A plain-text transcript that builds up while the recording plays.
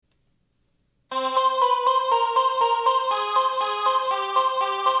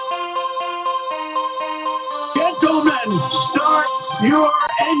your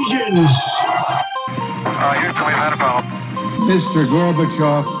engines. Houston, we've had a problem. Mr.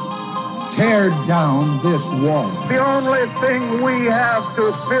 Gorbachev, tear down this wall. The only thing we have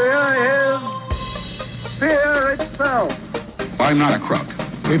to fear is fear itself. I'm not a crook.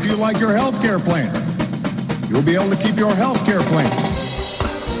 If you like your health care plan, you'll be able to keep your health care plan.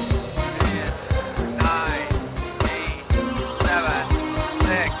 10, 9, 8, 7,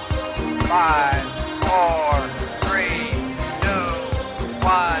 6, 5, 4, 3, 2,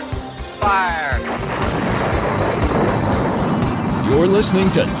 1, fire. You're listening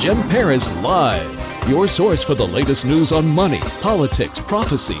to Jim Paris Live, your source for the latest news on money, politics,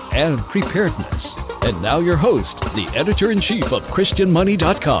 prophecy, and preparedness. And now your host, the editor-in-chief of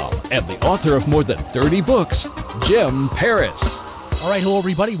ChristianMoney.com and the author of more than 30 books, Jim Paris. All right, hello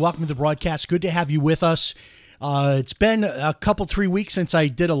everybody. Welcome to the broadcast. Good to have you with us. It's been a couple, 3 weeks since I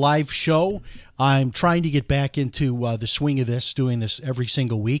did a live show. I'm trying to get back into the swing of this, doing this every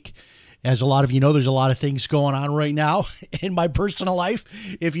single week. As a lot of you know, there's a lot of things going on right now in my personal life,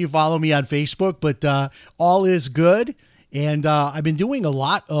 if you follow me on Facebook, but all is good. And I've been doing a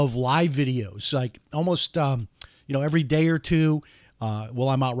lot of live videos, like almost, every day or two. While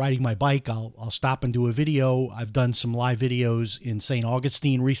I'm out riding my bike, I'll stop and do a video. I've done some live videos in St.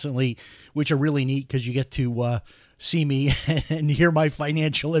 Augustine recently, which are really neat because you get to see me and hear my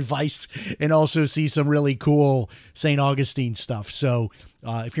financial advice and also see some really cool St. Augustine stuff. So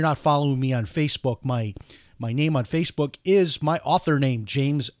if you're not following me on Facebook, my name on Facebook is my author name,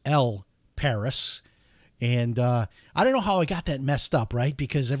 James L. Paris. And I don't know how I got that messed up, right?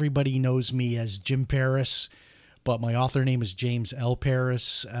 Because everybody knows me as Jim Paris, but my author name is James L.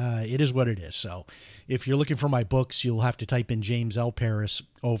 Paris. It is what it is. So if you're looking for my books, you'll have to type in James L. Paris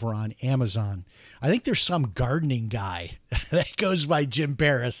over on Amazon. I think there's some gardening guy that goes by Jim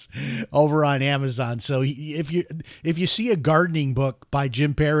Paris over on Amazon. So if you see a gardening book by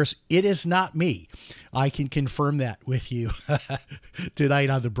Jim Paris, it is not me. I can confirm that with you tonight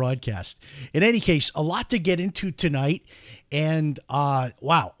on the broadcast. In any case, a lot to get into tonight. And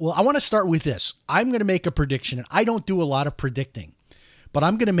wow. Well, I want to start with this. I'm going to make a prediction. And I don't do a lot of predicting, but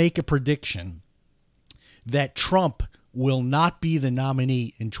I'm going to make a prediction that Trump will not be the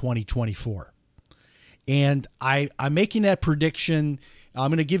nominee in 2024. And I'm making that prediction. I'm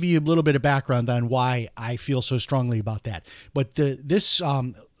going to give you a little bit of background on why I feel so strongly about that. But this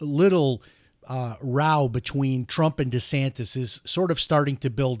little row between Trump and DeSantis is sort of starting to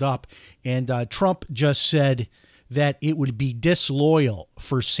build up. And Trump just said that it would be disloyal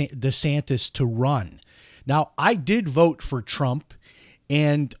for DeSantis to run. Now, I did vote for Trump.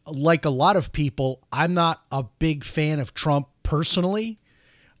 And like a lot of people, I'm not a big fan of Trump personally,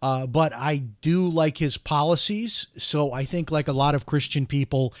 but I do like his policies. So I think like a lot of Christian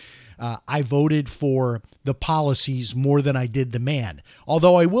people, I voted for the policies more than I did the man.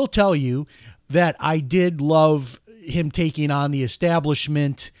 Although I will tell you that I did love him taking on the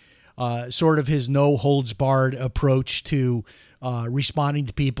establishment, sort of his no holds barred approach to responding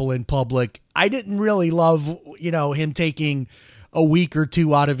to people in public. I didn't really love, him taking a week or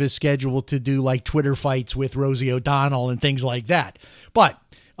two out of his schedule to do like Twitter fights with Rosie O'Donnell and things like that. But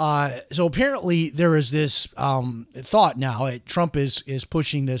so apparently there is this thought now. Trump is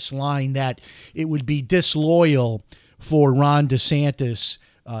pushing this line that it would be disloyal for Ron DeSantis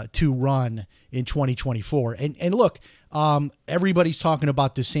to run in 2024. And look, everybody's talking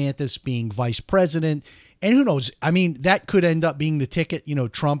about DeSantis being vice president. And who knows? I mean, that could end up being the ticket,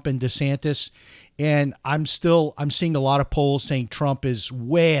 Trump and DeSantis. And I'm seeing a lot of polls saying Trump is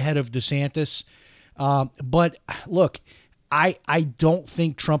way ahead of DeSantis. But look, I don't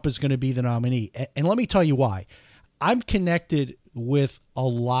think Trump is going to be the nominee. And let me tell you why. I'm connected with a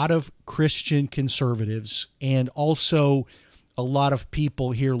lot of Christian conservatives and also a lot of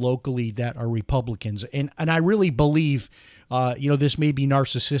people here locally that are Republicans. And I really believe, this may be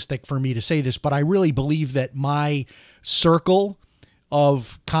narcissistic for me to say this, but I really believe that my circle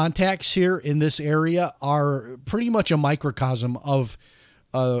of contacts here in this area are pretty much a microcosm of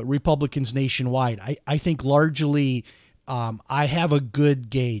Republicans nationwide. I think largely I have a good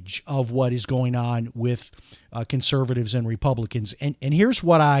gauge of what is going on with conservatives and Republicans. And here's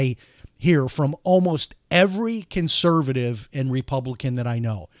what I hear from almost every conservative and Republican that I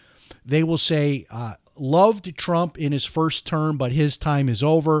know. They will say, loved Trump in his first term, but his time is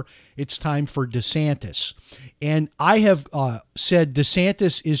over. It's time for DeSantis. And I have said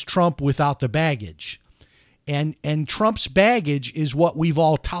DeSantis is Trump without the baggage. And Trump's baggage is what we've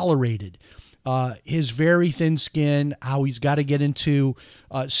all tolerated. His very thin skin, how he's got to get into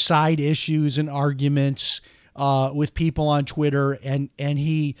side issues and arguments with people on Twitter. And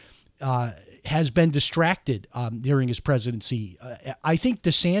he has been distracted during his presidency. I think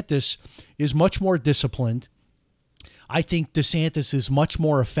DeSantis is much more disciplined. I think DeSantis is much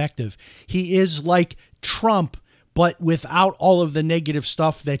more effective. He is like Trump, but without all of the negative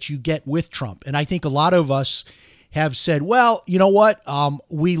stuff that you get with Trump. And I think a lot of us have said, well, you know what?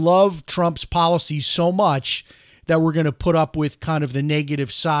 We love Trump's policies so much that we're going to put up with kind of the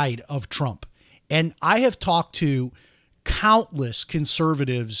negative side of Trump. And I have talked to countless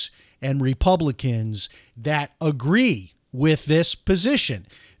conservatives and Republicans that agree with this position,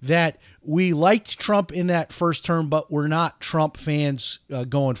 that we liked Trump in that first term, but we're not Trump fans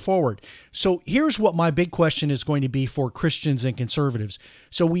going forward. So here's what my big question is going to be for Christians and conservatives.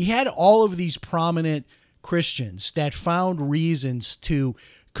 So we had all of these prominent Christians that found reasons to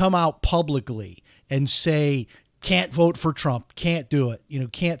come out publicly and say, can't vote for Trump, can't do it,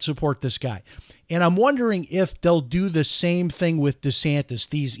 can't support this guy. And I'm wondering if they'll do the same thing with DeSantis,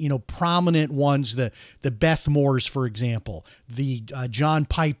 these, prominent ones, the Beth Moores, for example, the John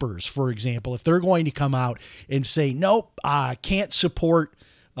Pipers, for example, if they're going to come out and say, nope, can't support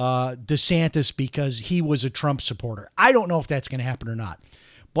DeSantis because he was a Trump supporter. I don't know if that's going to happen or not.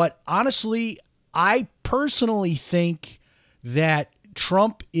 But honestly, I personally think that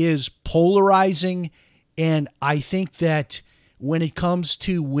Trump is polarizing. And I think that when it comes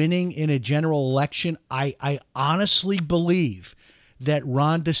to winning in a general election, I honestly believe that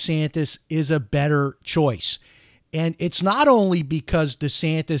Ron DeSantis is a better choice. And it's not only because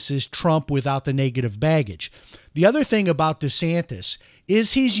DeSantis is Trump without the negative baggage. The other thing about DeSantis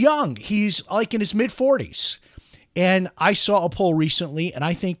is he's young. He's like in his mid-40s. And I saw a poll recently, and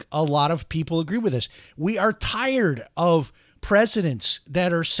I think a lot of people agree with this. We are tired of presidents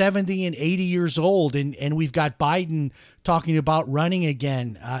that are 70 and 80 years old, and we've got Biden talking about running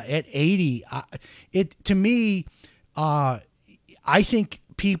again at 80. To me, I think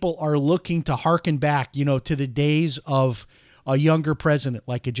people are looking to harken back, to the days of a younger president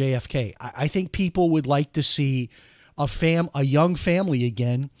like a JFK. I think people would like to see a young family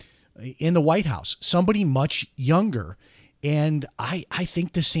again in the White House, somebody much younger. And I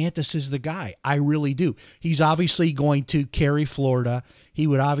think DeSantis is the guy. I really do. He's obviously going to carry Florida. He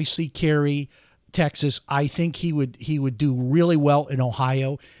would obviously carry Texas. I think he would do really well in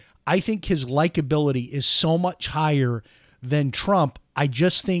Ohio. I think his likability is so much higher than Trump. I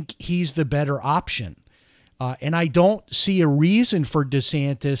just think he's the better option. And I don't see a reason for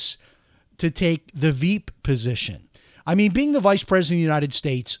DeSantis to take the Veep position. I mean, being the vice president of the United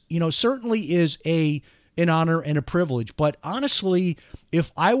States, certainly is an honor and a privilege. But honestly,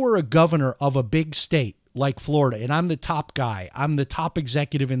 if I were a governor of a big state like Florida, and I'm the top guy, I'm the top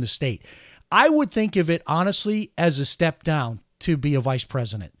executive in the state, I would think of it honestly as a step down to be a vice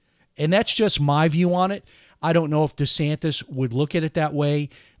president. And that's just my view on it. I don't know if DeSantis would look at it that way.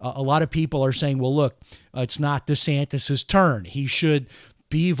 A lot of people are saying, well, look, it's not DeSantis's turn. He should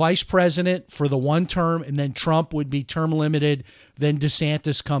be vice president for the one term, and then Trump would be term limited. Then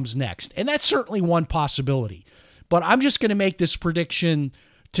DeSantis comes next. And that's certainly one possibility. But I'm just going to make this prediction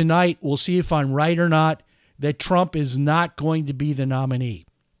tonight. We'll see if I'm right or not, that Trump is not going to be the nominee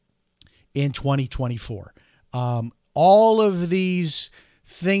in 2024. All of these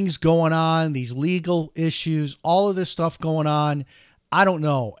things going on, these legal issues, all of this stuff going on, I don't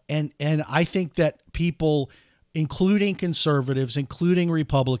know. And I think that people, including conservatives, including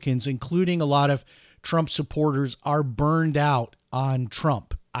Republicans, including a lot of Trump supporters, are burned out on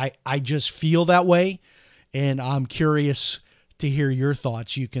Trump. I just feel that way, and I'm curious to hear your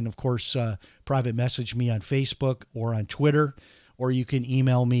thoughts. You can, of course, private message me on Facebook or on Twitter, or you can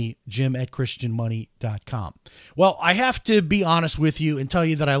email me, jim@christianmoney.com. Well, I have to be honest with you and tell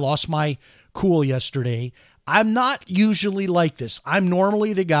you that I lost my cool yesterday. I'm not usually like this. I'm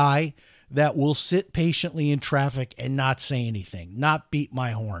normally the guy that will sit patiently in traffic and not say anything, not beat my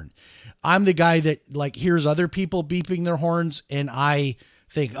horn. I'm the guy that hears other people beeping their horns, and I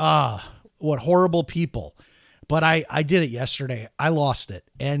think, what horrible people. But I did it yesterday. I lost it.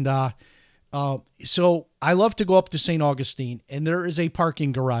 And so I love to go up to St. Augustine, and there is a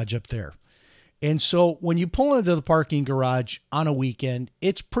parking garage up there. And so when you pull into the parking garage on a weekend,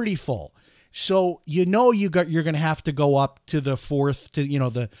 it's pretty full. So you're going to have to go up to the fourth,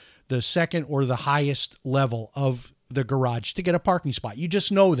 to the second or the highest level of the garage to get a parking spot. You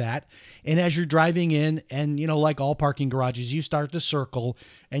just know that. And as you're driving in, and like all parking garages, you start to circle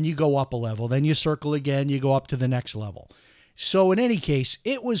and you go up a level, then you circle again, you go up to the next level. So in any case,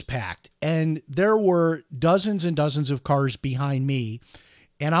 it was packed, and there were dozens and dozens of cars behind me,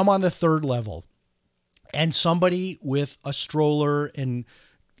 and I'm on the third level, and somebody with a stroller and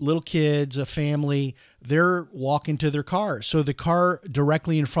little kids, a family, they're walking to their car. So the car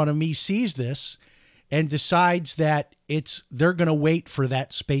directly in front of me sees this and decides that they're going to wait for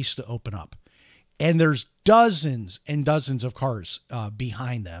that space to open up. And there's dozens and dozens of cars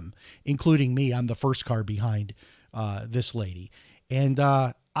behind them, including me. I'm the first car behind this lady. And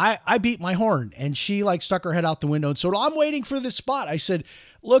I beat my horn, and she like stuck her head out the window and said, I'm waiting for this spot. I said,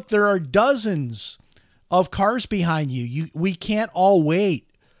 look, there are dozens of cars behind you. We can't all wait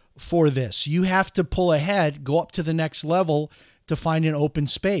for this. You have to pull ahead, go up to the next level to find an open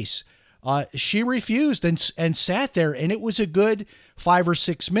space. She refused and sat there, and it was a good 5 or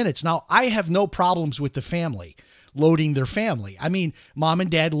 6 minutes. Now, I have no problems with the family loading their family. I mean, mom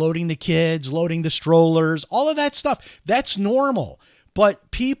and dad loading the kids, loading the strollers, all of that stuff. That's normal.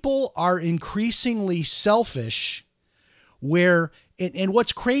 But people are increasingly selfish where, and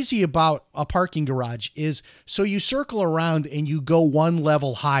what's crazy about a parking garage is, so you circle around and you go one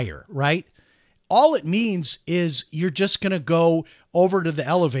level higher, right? All it means is you're just going to go over to the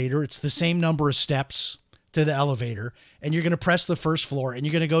elevator. It's the same number of steps to the elevator, and you're going to press the first floor and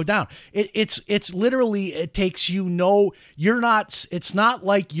you're going to go down. It's literally, it takes you it's not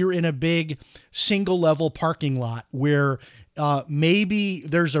like you're in a big single level parking lot where maybe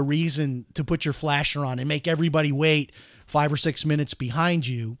there's a reason to put your flasher on and make everybody wait 5 or 6 minutes behind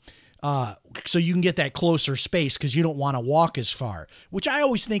you. So you can get that closer space because you don't want to walk as far, which I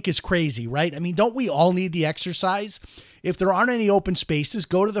always think is crazy, right? I mean, don't we all need the exercise? If there aren't any open spaces,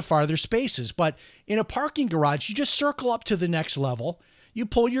 go to the farther spaces. But in a parking garage, you just circle up to the next level, you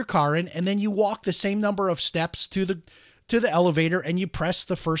pull your car in, and then you walk the same number of steps to the elevator, and you press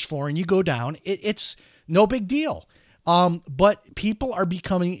the first floor and you go down. It's no big deal. But people are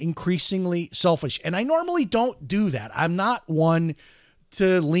becoming increasingly selfish. And I normally don't do that. I'm not one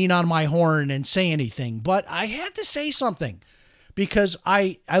to lean on my horn and say anything, but I had to say something because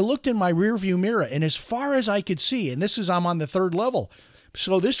I looked in my rearview mirror, and as far as I could see, and I'm on the third level.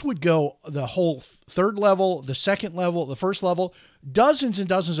 So this would go the whole third level, the second level, the first level, dozens and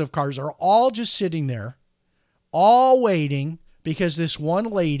dozens of cars are all just sitting there, all waiting because this one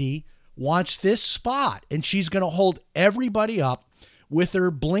lady wants this spot, and she's going to hold everybody up with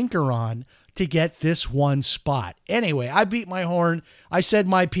her blinker on to get this one spot. Anyway, I beat my horn. I said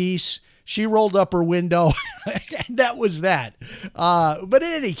my piece. She rolled up her window, and that was that. But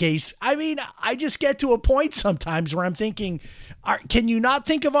in any case, I mean, I just get to a point sometimes where I'm thinking, can you not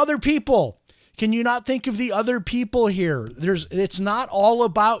think of other people? Can you not think of the other people here? It's not all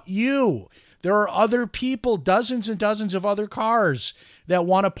about you. There are other people, dozens and dozens of other cars that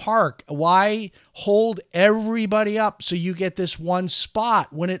want to park. Why hold everybody up so you get this one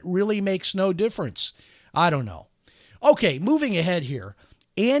spot when it really makes no difference? I don't know. Okay, moving ahead here.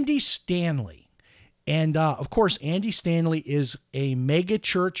 Andy Stanley. And of course, Andy Stanley is a mega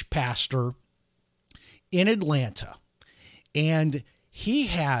church pastor in Atlanta. And he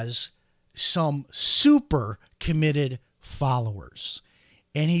has some super committed followers.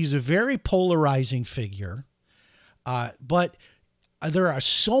 And he's a very polarizing figure. But there are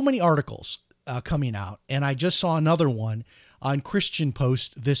so many articles coming out. And I just saw another one on Christian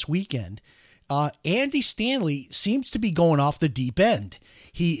Post this weekend. Andy Stanley seems to be going off the deep end.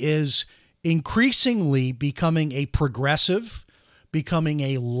 He is increasingly becoming a progressive, becoming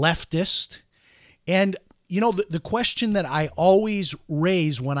a leftist. And, you know, the question that I always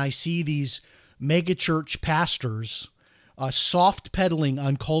raise when I see these megachurch pastors soft pedaling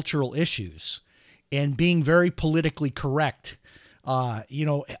on cultural issues and being very politically correct,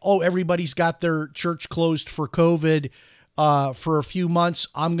 everybody's got their church closed for COVID for a few months.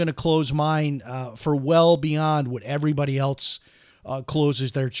 I'm going to close mine for well beyond what everybody else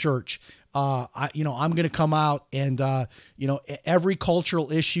closes their church. I'm going to come out and, every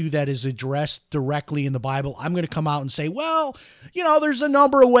cultural issue that is addressed directly in the Bible, I'm going to come out and say, well, there's a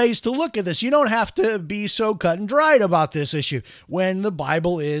number of ways to look at this. You don't have to be so cut and dried about this issue when the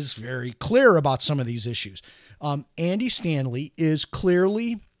Bible is very clear about some of these issues. Andy Stanley is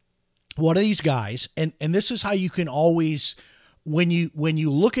clearly one of these guys. And this is how you can always, when you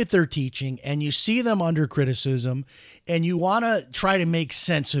look at their teaching and you see them under criticism and you want to try to make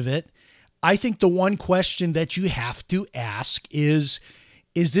sense of it, I think the one question that you have to ask is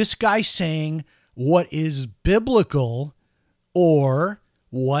this guy saying what is biblical or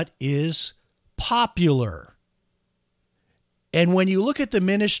what is popular? And when you look at the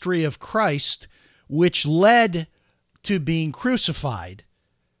ministry of Christ, which led to being crucified,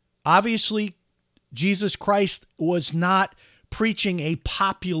 obviously Jesus Christ was not preaching a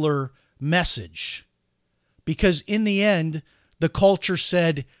popular message because in the end, the culture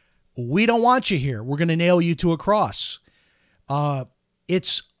said, we don't want you here. We're going to nail you to a cross.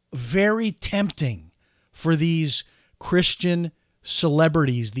 It's very tempting for these Christian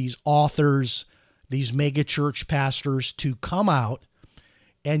celebrities, these authors, these megachurch pastors to come out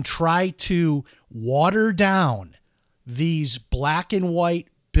and try to water down these black and white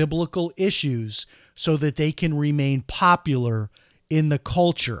biblical issues so that they can remain popular in the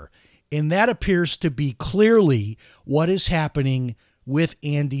culture. And that appears to be clearly what is happening with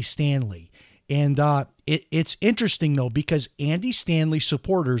Andy Stanley. And it's interesting, though, because Andy Stanley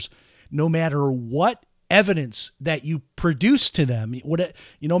supporters, no matter what evidence that you produce to them,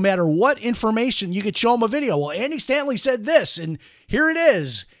 no matter what information, you could show them a video. Well, Andy Stanley said this, and here it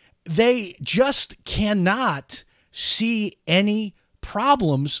is. They just cannot see any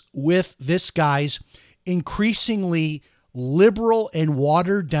problems with this guy's increasingly liberal and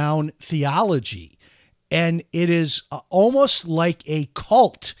watered down theology. And it is almost like a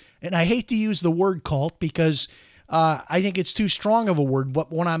cult. And I hate to use the word cult because I think it's too strong of a word.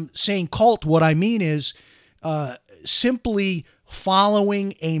 But when I'm saying cult, what I mean is simply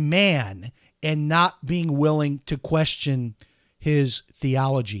following a man and not being willing to question his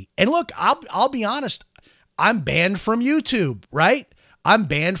theology. And look, I'll be honest, I'm banned from YouTube, right? I'm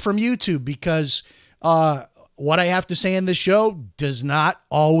banned from YouTube because what I have to say in this show does not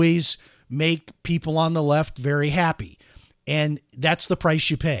always make people on the left very happy. And that's the price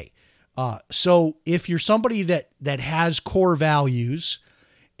you pay. So if you're somebody that has core values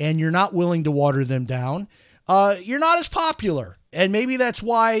and you're not willing to water them down, you're not as popular. And maybe that's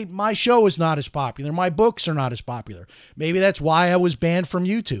why my show is not as popular. My books are not as popular. Maybe that's why I was banned from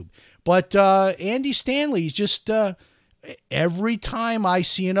YouTube. But Andy Stanley is just, every time I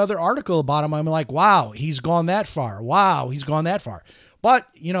see another article about him, I'm like, wow, he's gone that far. Wow, he's gone that far. But,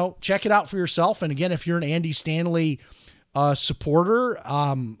 check it out for yourself. And again, if you're an Andy Stanley supporter,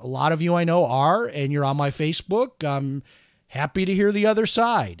 a lot of you I know are, and you're on my Facebook, I'm happy to hear the other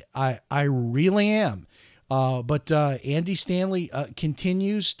side. I really am. But Andy Stanley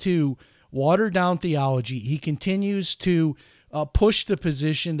continues to water down theology. He continues to push the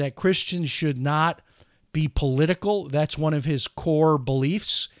position that Christians should not be political. That's one of his core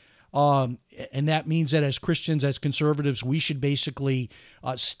beliefs. And that means that as Christians, as conservatives, we should basically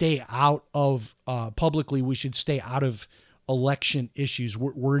stay out of, publicly, we should stay out of election issues.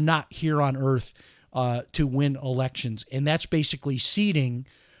 We're not here on earth to win elections. And that's basically seeding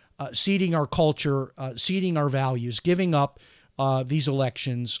our culture, seeding our values, giving up these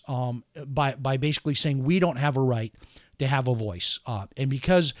elections by basically saying we don't have a right to have a voice. And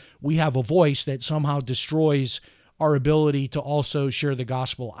because we have a voice, that somehow destroys our ability to also share the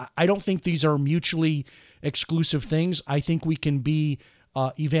gospel. I don't think these are mutually exclusive things. I think we can be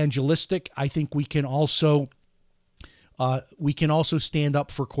evangelistic. I think we can also stand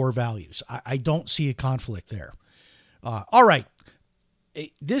up for core values. I don't see a conflict there. All right.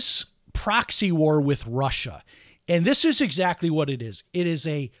 This proxy war with Russia, and this is exactly what it is. It is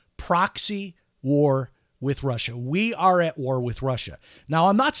a proxy war with Russia. We are at war with Russia. Now,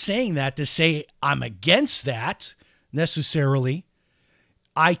 I'm not saying that to say I'm against that necessarily.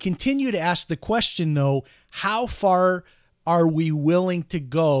 I continue to ask the question, though, how far are we willing to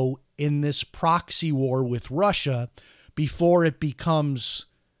go in this proxy war with Russia before it becomes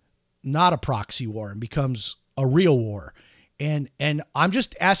not a proxy war and becomes a real war? And I'm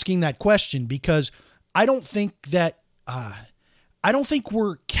just asking that question because I don't think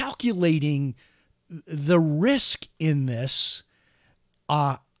we're calculating the risk in this.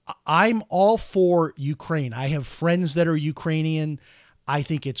 I'm all for Ukraine. I have friends that are Ukrainian. I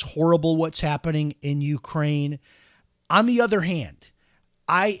think it's horrible what's happening in Ukraine. On the other hand,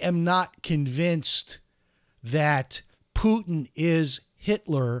 I am not convinced that Putin is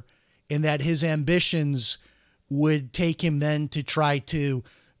Hitler and that his ambitions would take him then to try to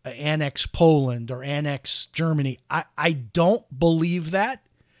annex Poland or annex Germany. I don't believe that.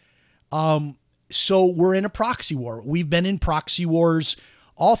 So we're in a proxy war. We've been in proxy wars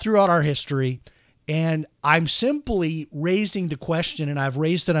all throughout our history. And I'm simply raising the question, and I've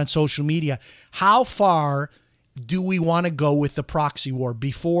raised it on social media, how far do we want to go with the proxy war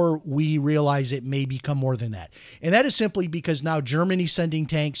before we realize it may become more than that? And that is simply because now Germany's sending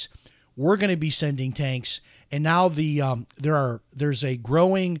tanks. We're going to be sending tanks. And now there's a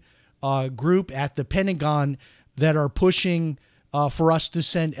growing group at the Pentagon that are pushing for us to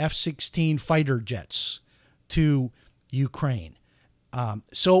send F-16 fighter jets to Ukraine.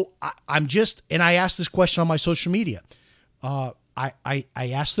 So I'm just, and I asked this question on my social media. I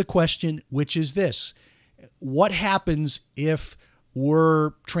asked the question, which is this: what happens if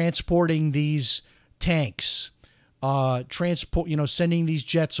we're transporting these tanks, sending these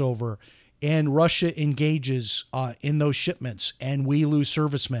jets over, and Russia engages in those shipments and we lose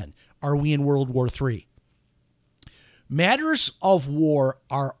servicemen, are we in World War III? Matters of war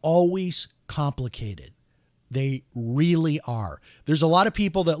are always complicated. They really are. There's a lot of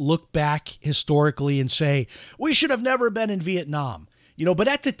people that look back historically and say, we should have never been in Vietnam. But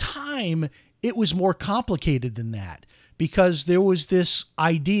at the time, it was more complicated than that because there was this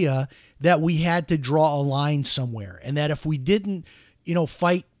idea that we had to draw a line somewhere and that if we didn't,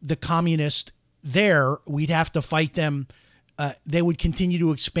 fight the communists there, we'd have to fight them. They would continue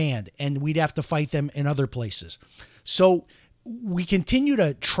to expand and we'd have to fight them in other places. So we continue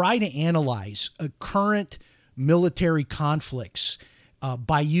to try to analyze current military conflicts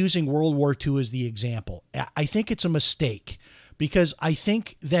by using World War II as the example. I think it's a mistake because I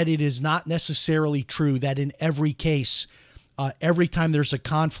think that it is not necessarily true that in every case, every time there's a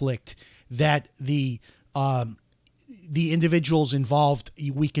conflict, that the individuals involved,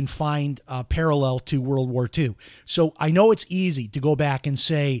 we can find a parallel to World War II. So I know it's easy to go back and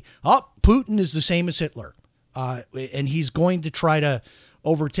say, Putin is the same as Hitler. And he's going to try to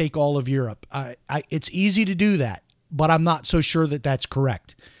overtake all of Europe. It's easy to do that, but I'm not so sure that that's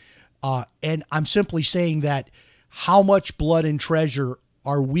correct. And I'm simply saying that how much blood and treasure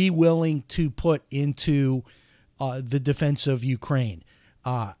are we willing to put into the defense of Ukraine?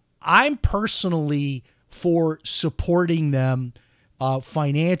 I'm personally for supporting them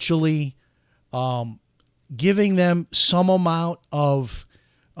financially, giving them some amount of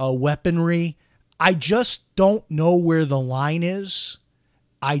weaponry. I just don't know where the line is.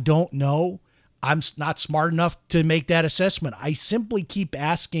 I don't know. I'm not smart enough to make that assessment. I simply keep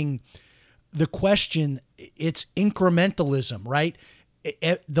asking the question. It's incrementalism, right?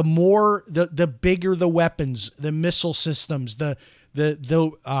 The bigger the weapons, the missile systems, the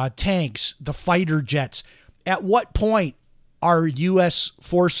tanks, the fighter jets. At what point are U.S.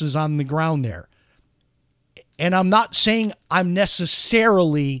 forces on the ground there? And I'm not saying I'm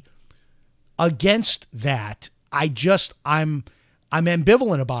necessarily against that. I'm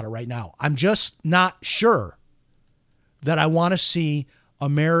ambivalent about it right now. I'm just not sure that I want to see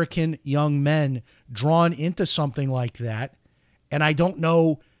American young men drawn into something like that. And I don't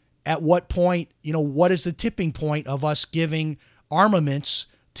know at what point, what is the tipping point of us giving armaments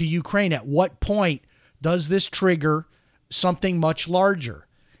to Ukraine? At what point does this trigger something much larger?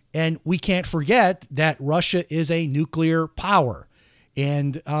 And we can't forget that Russia is a nuclear power.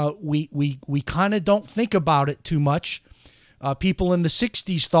 And we kind of don't think about it too much. People in the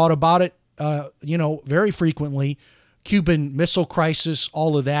 60s thought about it, very frequently. Cuban Missile Crisis,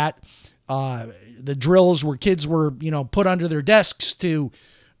 all of that. The drills where kids were, put under their desks to,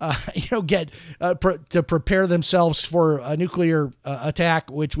 to prepare themselves for a nuclear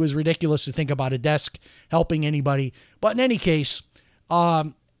attack, which was ridiculous to think about a desk helping anybody. But in any case,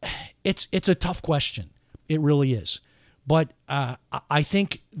 it's a tough question. It really is. But I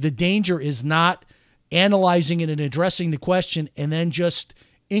think the danger is not analyzing it and addressing the question and then just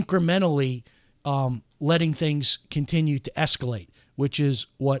incrementally letting things continue to escalate, which is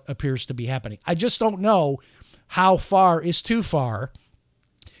what appears to be happening. I just don't know how far is too far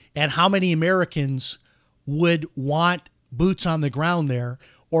and how many Americans would want boots on the ground there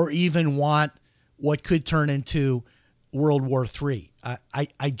or even want what could turn into World War III.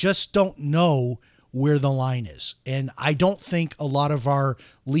 I just don't know where the line is. And I don't think a lot of our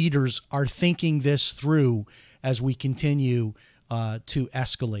leaders are thinking this through as we continue to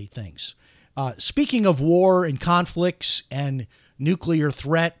escalate things. Speaking of war and conflicts and nuclear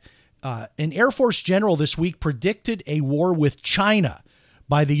threat, an Air Force general this week predicted a war with China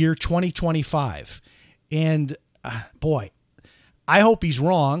by the year 2025. And boy, I hope he's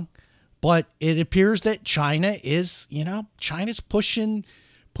wrong, but it appears that China is, China's pushing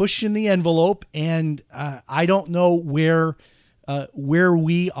the envelope, and I don't know where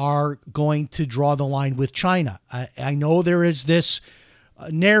we are going to draw the line with China. I know there is this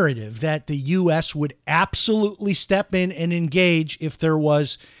narrative that the U.S. would absolutely step in and engage if there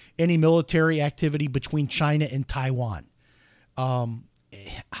was any military activity between China and Taiwan.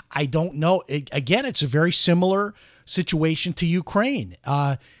 I don't know. Again, it's a very similar situation to Ukraine.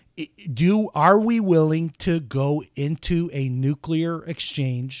 Are we willing to go into a nuclear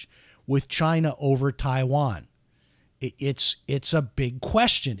exchange with China over Taiwan? It's a big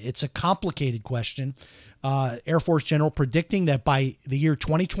question. It's a complicated question. Air Force General predicting that by the year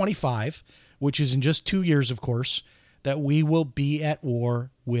 2025, which is in just 2 years, of course, that we will be at war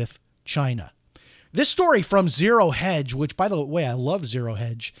with China. This story from Zero Hedge, which, by the way, I love Zero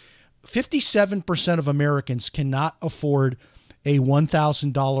Hedge. 57% of Americans cannot afford a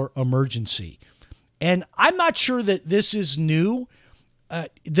 $1,000 emergency. And I'm not sure that this is new.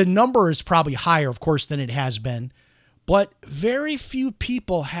 the number is probably higher, of course, than it has been, but very few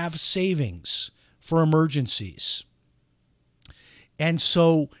people have savings for emergencies. And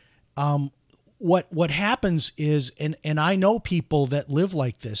so what happens is, and I know people that live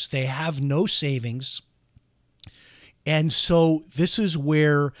like this, they have no savings. And so this is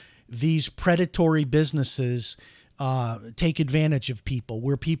where these predatory businesses take advantage of people,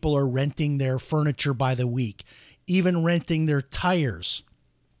 where people are renting their furniture by the week, even renting their tires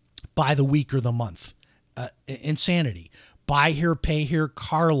by the week or the month. Insanity. Buy here, pay here,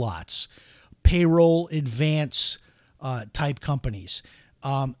 car lots, payroll advance type companies.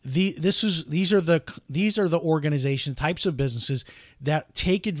 These are the organizations, types of businesses that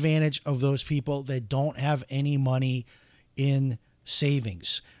take advantage of those people that don't have any money in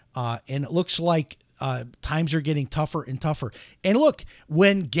savings. And it looks like times are getting tougher and tougher. And look,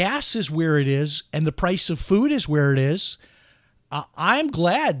 when gas is where it is and the price of food is where it is, I'm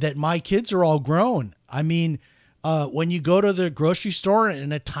glad that my kids are all grown. I mean, when you go to the grocery store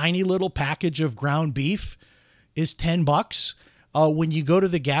and a tiny little package of ground beef is $10, when you go to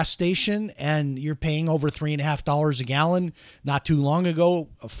the gas station and you're paying over $3.50 a gallon, not too long ago,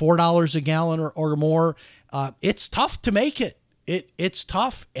 $4 a gallon or more, it's tough to make it. It's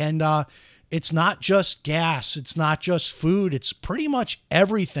tough. And it's not just gas. It's not just food. It's pretty much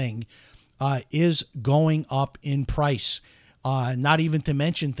everything is going up in price. Not even to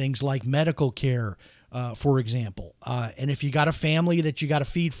mention things like medical care, for example. And if you got a family that you got to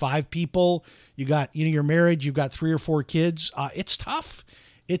feed 5 people, you're married, you've got 3 or 4 kids, it's tough.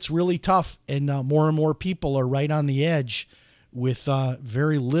 It's really tough. And more people are right on the edge with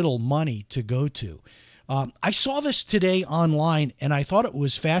very little money to go to. I saw this today online and I thought it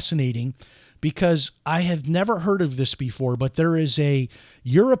was fascinating because I have never heard of this before, but there is a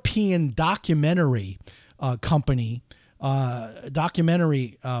European documentary company,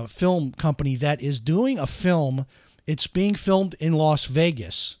 film company that is doing a film. It's being filmed in Las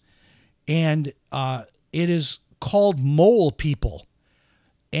Vegas, and it is called Mole People.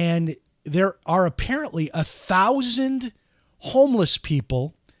 And there are apparently 1,000 homeless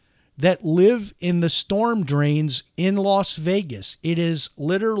people that live in the storm drains in Las Vegas. It is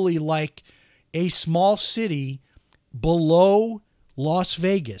literally like a small city below Las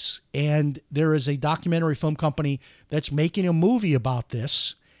Vegas. And there is a documentary film company that's making a movie about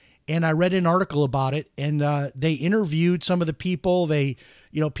this. And I read an article about it, and they interviewed some of the people.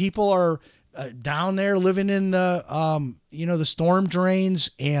 People are down there living in the, the storm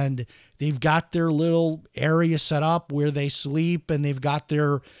drains, and they've got their little area set up where they sleep, and they've got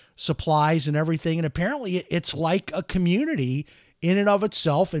their supplies and everything. And apparently it's like a community in and of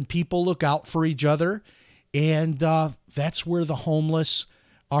itself, and people look out for each other. And that's where the homeless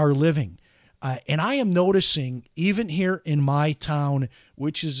are living. And I am noticing, even here in my town,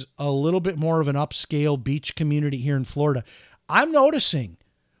 which is a little bit more of an upscale beach community here in Florida, I'm noticing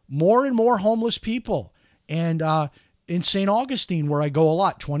more and more homeless people. And in St. Augustine, where I go a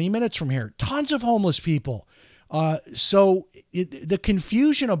lot, 20 minutes from here, tons of homeless people. So the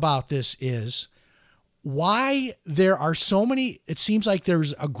confusion about this is why there are so many. It seems like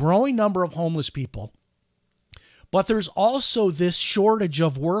there's a growing number of homeless people, but there's also this shortage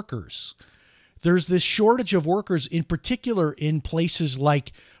of workers. There's this shortage of workers, in particular in places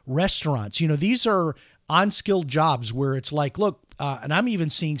like restaurants. These are unskilled jobs where it's like, look, and I'm even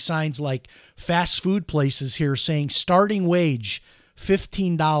seeing signs like fast food places here saying starting wage,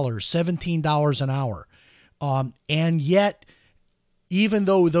 $15, $17 an hour. And yet, even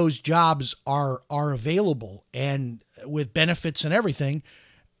though those jobs are available and with benefits and everything,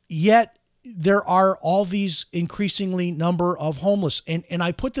 yet there are all these increasingly number of homeless. And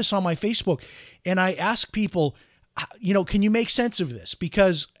I put this on my Facebook and I ask people, can you make sense of this?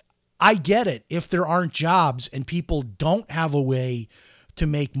 Because I get it. If there aren't jobs and people don't have a way to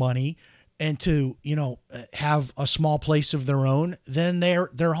make money and to, have a small place of their own, then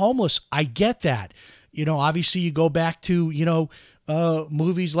they're homeless. I get that. Obviously you go back to,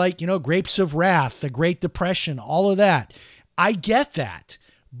 movies like, Grapes of Wrath, the Great Depression, all of that. I get that.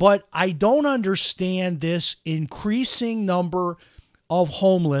 But I don't understand this increasing number of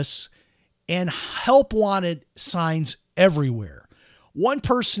homeless and help wanted signs everywhere. One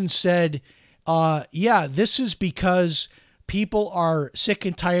person said, this is because people are sick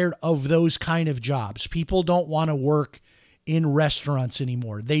and tired of those kind of jobs. People don't want to work in restaurants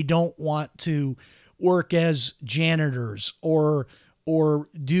anymore. They don't want to work as janitors or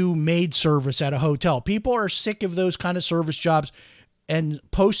do maid service at a hotel. People are sick of those kind of service jobs. And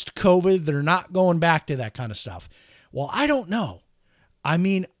post-COVID, they're not going back to that kind of stuff. Well, I don't know. I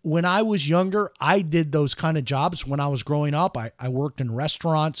mean, when I was younger, I did those kind of jobs when I was growing up. I worked in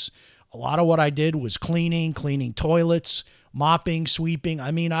restaurants. A lot of what I did was cleaning toilets, mopping, sweeping.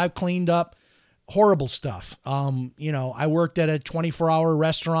 I mean, I've cleaned up horrible stuff. I worked at a 24-hour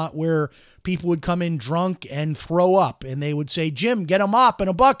restaurant where people would come in drunk and throw up, and they would say, Jim, get a mop and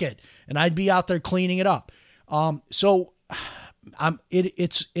a bucket. And I'd be out there cleaning it up.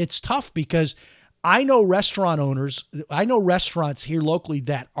 It's tough because I know restaurant owners, I know restaurants here locally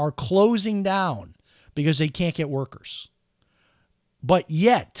that are closing down because they can't get workers. But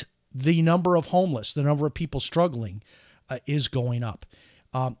yet the number of homeless, the number of people struggling is going up.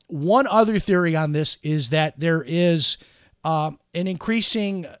 One other theory on this is that there is an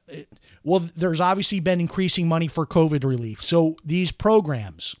increasing, there's obviously been increasing money for COVID relief. So these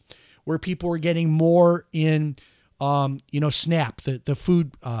programs where people are getting more in SNAP, the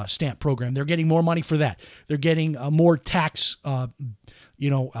food stamp program. They're getting more money for that. They're getting more tax,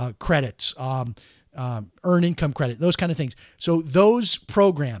 credits, earned income credit, those kind of things. So those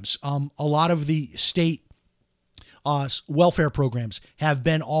programs, a lot of the state welfare programs have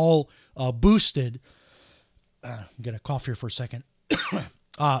been all boosted. I'm going to cough here for a second.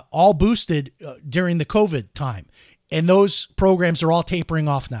 All boosted during the COVID time. And those programs are all tapering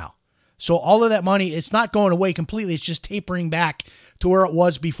off now. So all of that money, it's not going away completely. It's just tapering back to where it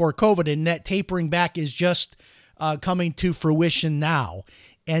was before COVID. And that tapering back is just coming to fruition now.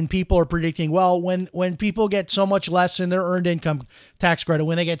 And people are predicting, well, when people get so much less in their earned income tax credit,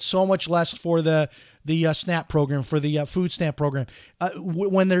 when they get so much less for the SNAP program, for the food stamp program,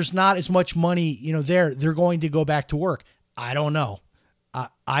 when there's not as much money, they're going to go back to work. I don't know.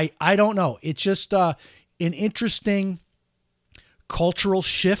 I don't know. It's just an interesting cultural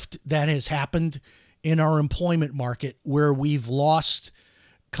shift that has happened in our employment market where we've lost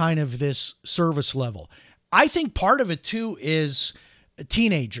kind of this service level. I think part of it too is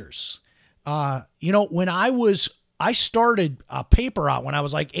teenagers. When I started a paper out when I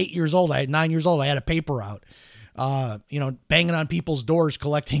was like 8 years old. I had 9 years old. I had a paper out, banging on people's doors,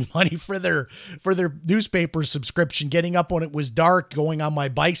 collecting money for their newspaper subscription, getting up when it was dark, going on my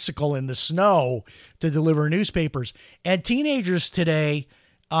bicycle in the snow to deliver newspapers. And teenagers today,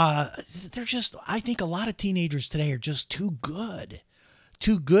 I think a lot of teenagers today are just too good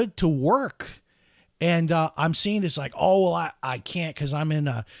to work. And I'm seeing this like, I can't because I'm in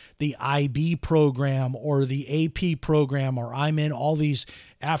the IB program or the AP program, or I'm in all these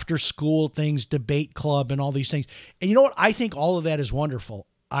after school things, debate club and all these things. And you know what? I think all of that is wonderful.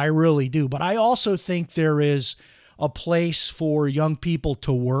 I really do. But I also think there is a place for young people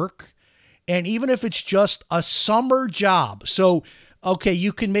to work. And even if it's just a summer job. So, okay,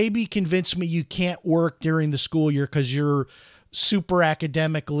 you can maybe convince me you can't work during the school year because you're super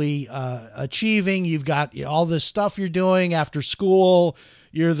academically achieving. You've got all this stuff you're doing after school.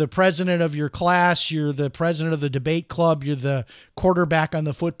 You're the president of your class. You're the president of the debate club. You're the quarterback on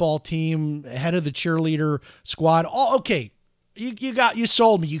the football team, head of the cheerleader squad. Oh, okay. You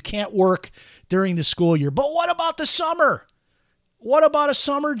sold me. You can't work during the school year. But what about the summer? What about a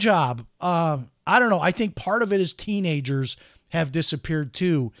summer job? I don't know. I think part of it is teenagers have disappeared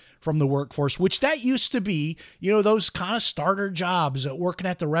too from the workforce, which that used to be, those kind of starter jobs, working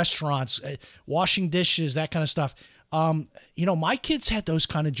at the restaurants, washing dishes, that kind of stuff. My kids had those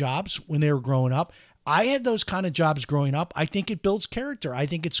kind of jobs when they were growing up. I had those kind of jobs growing up. I think it builds character. I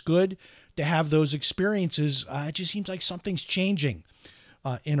think it's good to have those experiences. It just seems like something's changing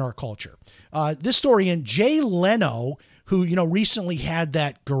in our culture. This story in Jay Leno, who, recently had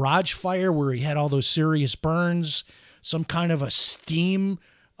that garage fire where he had all those serious burns, some kind of a steam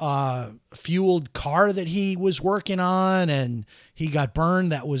fueled car that he was working on, and he got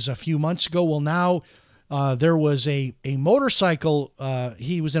burned. That was a few months ago. Well, now there was a motorcycle.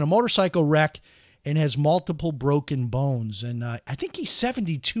 He was in a motorcycle wreck and has multiple broken bones. And I think he's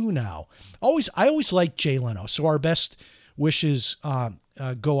 72 now. I always liked Jay Leno. So our best wishes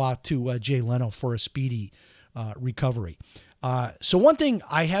go out to Jay Leno for a speedy recovery. So one thing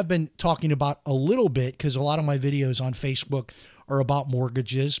I have been talking about a little bit, because a lot of my videos on Facebook are about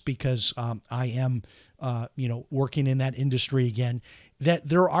mortgages, because I am, working in that industry again, that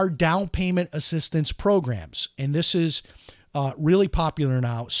there are down payment assistance programs. And this is really popular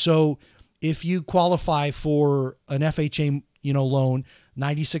now. So if you qualify for an FHA, loan,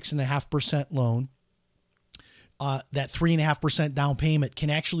 96.5% loan, that 3.5% down payment can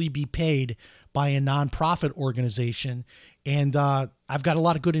actually be paid by a nonprofit organization. And I've got a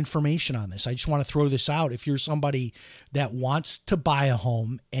lot of good information on this. I just want to throw this out. If you're somebody that wants to buy a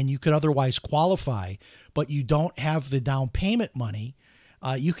home and you could otherwise qualify, but you don't have the down payment money,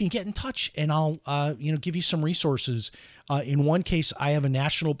 you can get in touch and I'll, give you some resources. In one case, I have a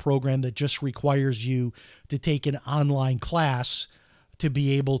national program that just requires you to take an online class to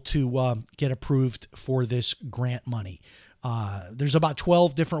be able to get approved for this grant money. There's about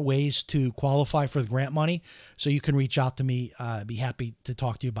 12 different ways to qualify for the grant money. So you can reach out to me. I'd be happy to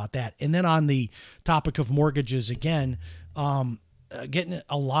talk to you about that. And then on the topic of mortgages again, getting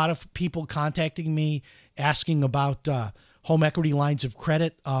a lot of people contacting me asking about home equity lines of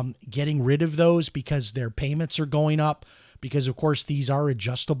credit, getting rid of those because their payments are going up, because of course these are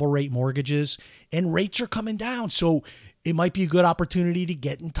adjustable rate mortgages and rates are coming down. So it might be a good opportunity to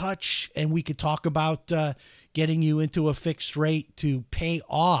get in touch and we could talk about getting you into a fixed rate to pay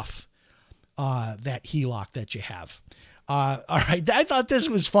off that HELOC that you have. All right. I thought this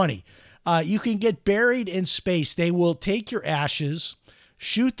was funny. You can get buried in space. They will take your ashes,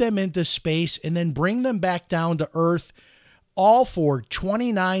 shoot them into space, and then bring them back down to Earth, all for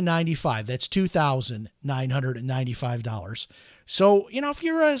 $29.95. That's $2,995. So, if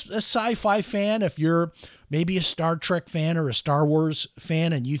you're a sci-fi fan, if you're maybe a Star Trek fan or a Star Wars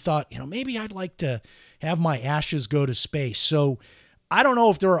fan, and you thought, maybe I'd like to have my ashes go to space. So I don't know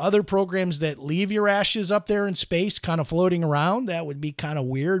if there are other programs that leave your ashes up there in space kind of floating around. That would be kind of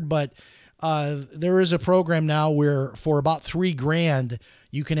weird, but there is a program now where for about $3,000,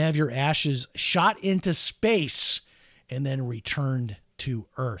 you can have your ashes shot into space and then returned to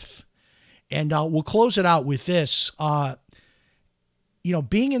Earth. And we'll close it out with this.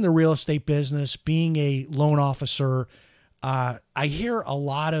 Being in the real estate business, being a loan officer, I hear a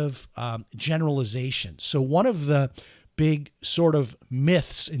lot of generalizations. So one of the big sort of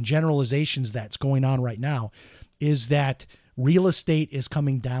myths and generalizations that's going on right now is that real estate is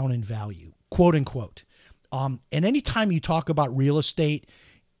coming down in value, quote unquote. And anytime you talk about real estate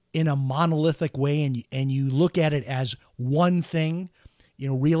in a monolithic way and you look at it as one thing,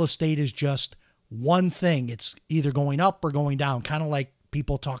 real estate is just one thing. It's either going up or going down, kind of like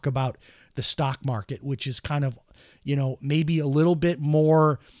people talk about the stock market, which is kind of, maybe a little bit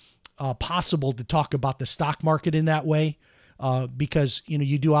more possible to talk about the stock market in that way because,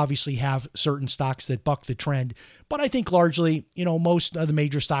 you do obviously have certain stocks that buck the trend. But I think largely, most of the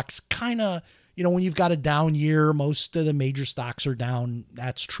major stocks kind of, when you've got a down year, most of the major stocks are down.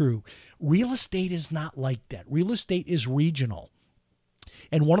 That's true. Real estate is not like that. Real estate is regional.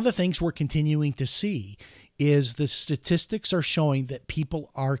 And one of the things we're continuing to see is the statistics are showing that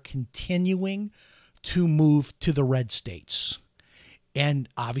people are continuing to move to the red states. And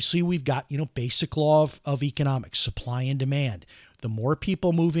obviously we've got, basic law of economics, supply and demand. The more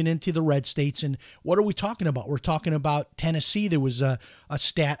people moving into the red states, and what are we talking about? We're talking about Tennessee. There was a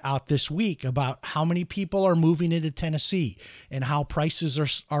stat out this week about how many people are moving into Tennessee and how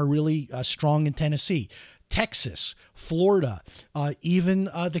prices are really strong in Tennessee. Texas, Florida, even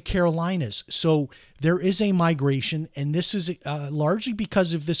the Carolinas. So there is a migration, and this is largely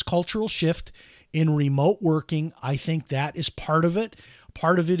because of this cultural shift in remote working. I think that is part of it.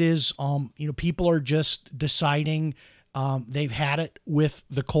 Part of it is, people are just deciding they've had it with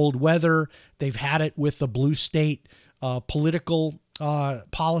the cold weather. They've had it with the blue state political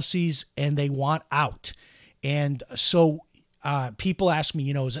policies, and they want out. And so people ask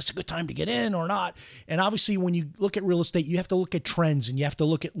me, is this a good time to get in or not? And obviously when you look at real estate, you have to look at trends and you have to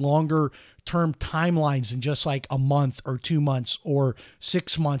look at longer term timelines than just like a month or 2 months or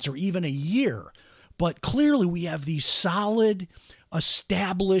 6 months or even a year. But clearly we have these solid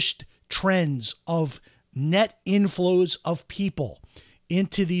established trends of net inflows of people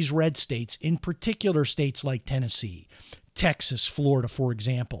into these red states, in particular states like Tennessee, Texas, Florida, for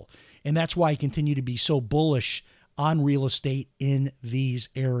example. And that's why I continue to be so bullish on real estate in these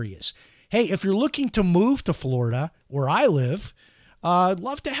areas. Hey, if you're looking to move to Florida, where I live, I'd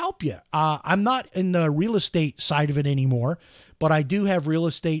love to help you. I'm not in the real estate side of it anymore, but I do have real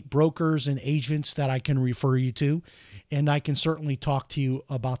estate brokers and agents that I can refer you to, and I can certainly talk to you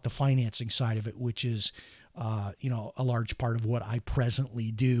about the financing side of it, which is, a large part of what I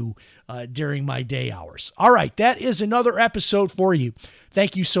presently do during my day hours. All right, that is another episode for you.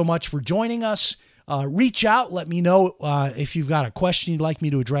 Thank you so much for joining us. Reach out. Let me know if you've got a question you'd like me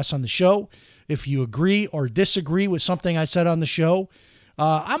to address on the show. If you agree or disagree with something I said on the show,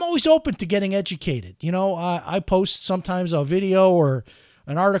 I'm always open to getting educated. I post sometimes a video or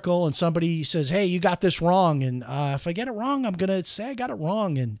an article and somebody says, hey, you got this wrong. And if I get it wrong, I'm going to say I got it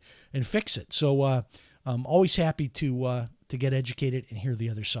wrong and fix it. So I'm always happy to get educated and hear the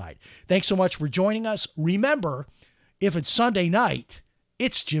other side. Thanks so much for joining us. Remember, if it's Sunday night,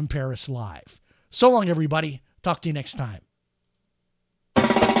 it's Jim Paris Live. So long, everybody. Talk to you next time.